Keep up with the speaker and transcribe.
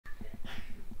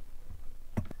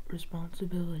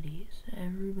responsibilities.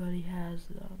 Everybody has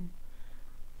them.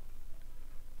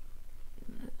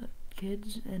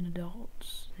 Kids and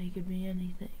adults, they could be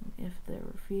anything. If they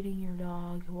were feeding your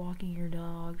dog, walking your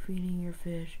dog, feeding your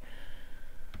fish,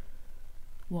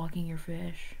 walking your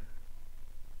fish.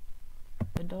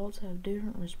 Adults have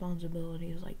different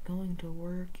responsibilities, like going to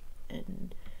work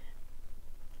and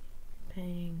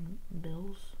paying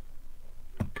bills.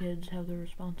 Kids have the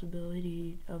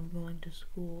responsibility of going to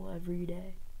school every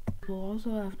day. People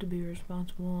also have to be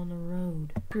responsible on the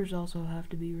road. Doctors also have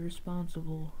to be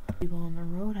responsible. People on the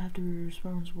road have to be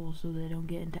responsible so they don't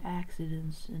get into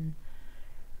accidents, and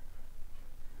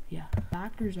yeah.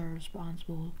 Doctors are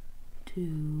responsible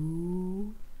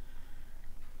to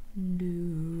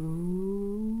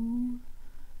do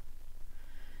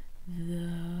the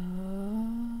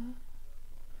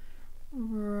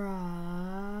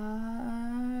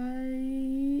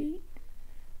right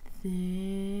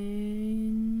thing,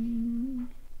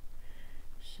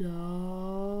 so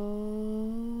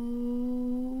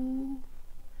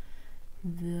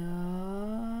the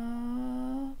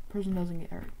person doesn't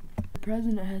get hurt. The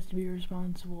president has to be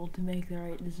responsible to make the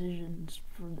right decisions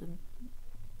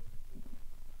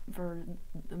for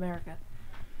America.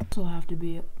 You also have to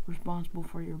be responsible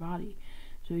for your body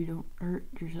so you don't hurt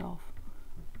yourself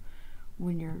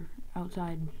when you're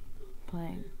outside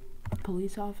playing.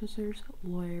 Police officers,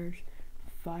 lawyers,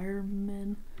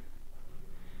 firemen,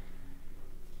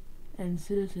 and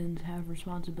citizens have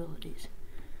responsibilities.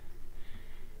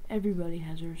 Everybody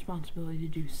has a responsibility to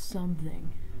do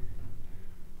something.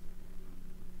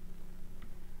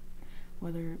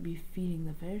 Whether it be feeding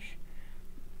the fish,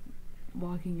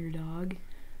 walking your dog,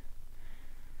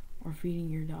 or feeding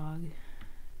your dog,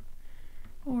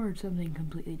 or something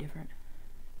completely different.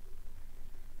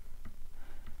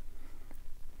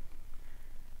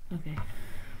 Okay,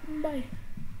 bye.